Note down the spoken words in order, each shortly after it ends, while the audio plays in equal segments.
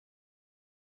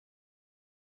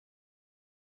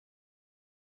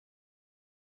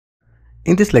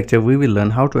In this lecture, we will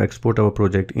learn how to export our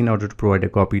project in order to provide a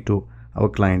copy to our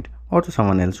client or to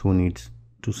someone else who needs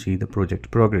to see the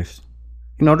project progress.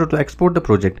 In order to export the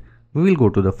project, we will go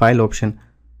to the File option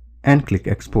and click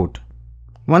Export.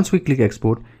 Once we click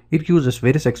Export, it gives us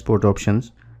various export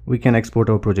options. We can export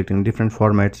our project in different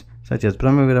formats such as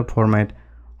Primavera format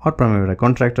or Primavera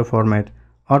contractor format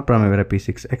or Primavera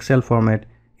P6 Excel format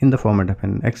in the format of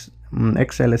an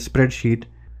Excel spreadsheet.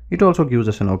 It also gives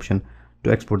us an option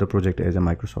to export the project as a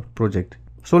Microsoft project.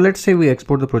 So let's say we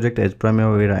export the project as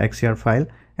Primavera XR file,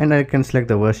 and I can select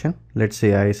the version. Let's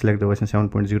say I select the version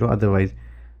 7.0. Otherwise,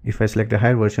 if I select a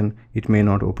higher version, it may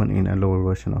not open in a lower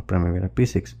version of Primavera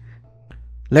P6.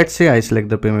 Let's say I select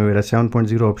the Primavera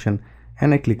 7.0 option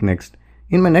and I click next.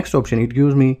 In my next option, it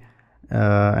gives me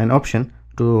an option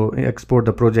to export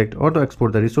the project or to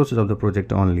export the resources of the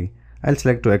project only. I'll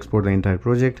select to export the entire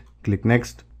project, click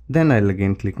next. Then I'll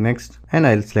again click next and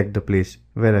I'll select the place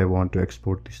where I want to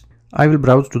export this. I will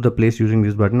browse to the place using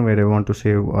this button where I want to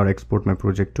save or export my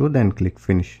project to, then click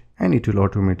finish and it will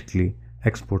automatically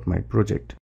export my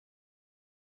project.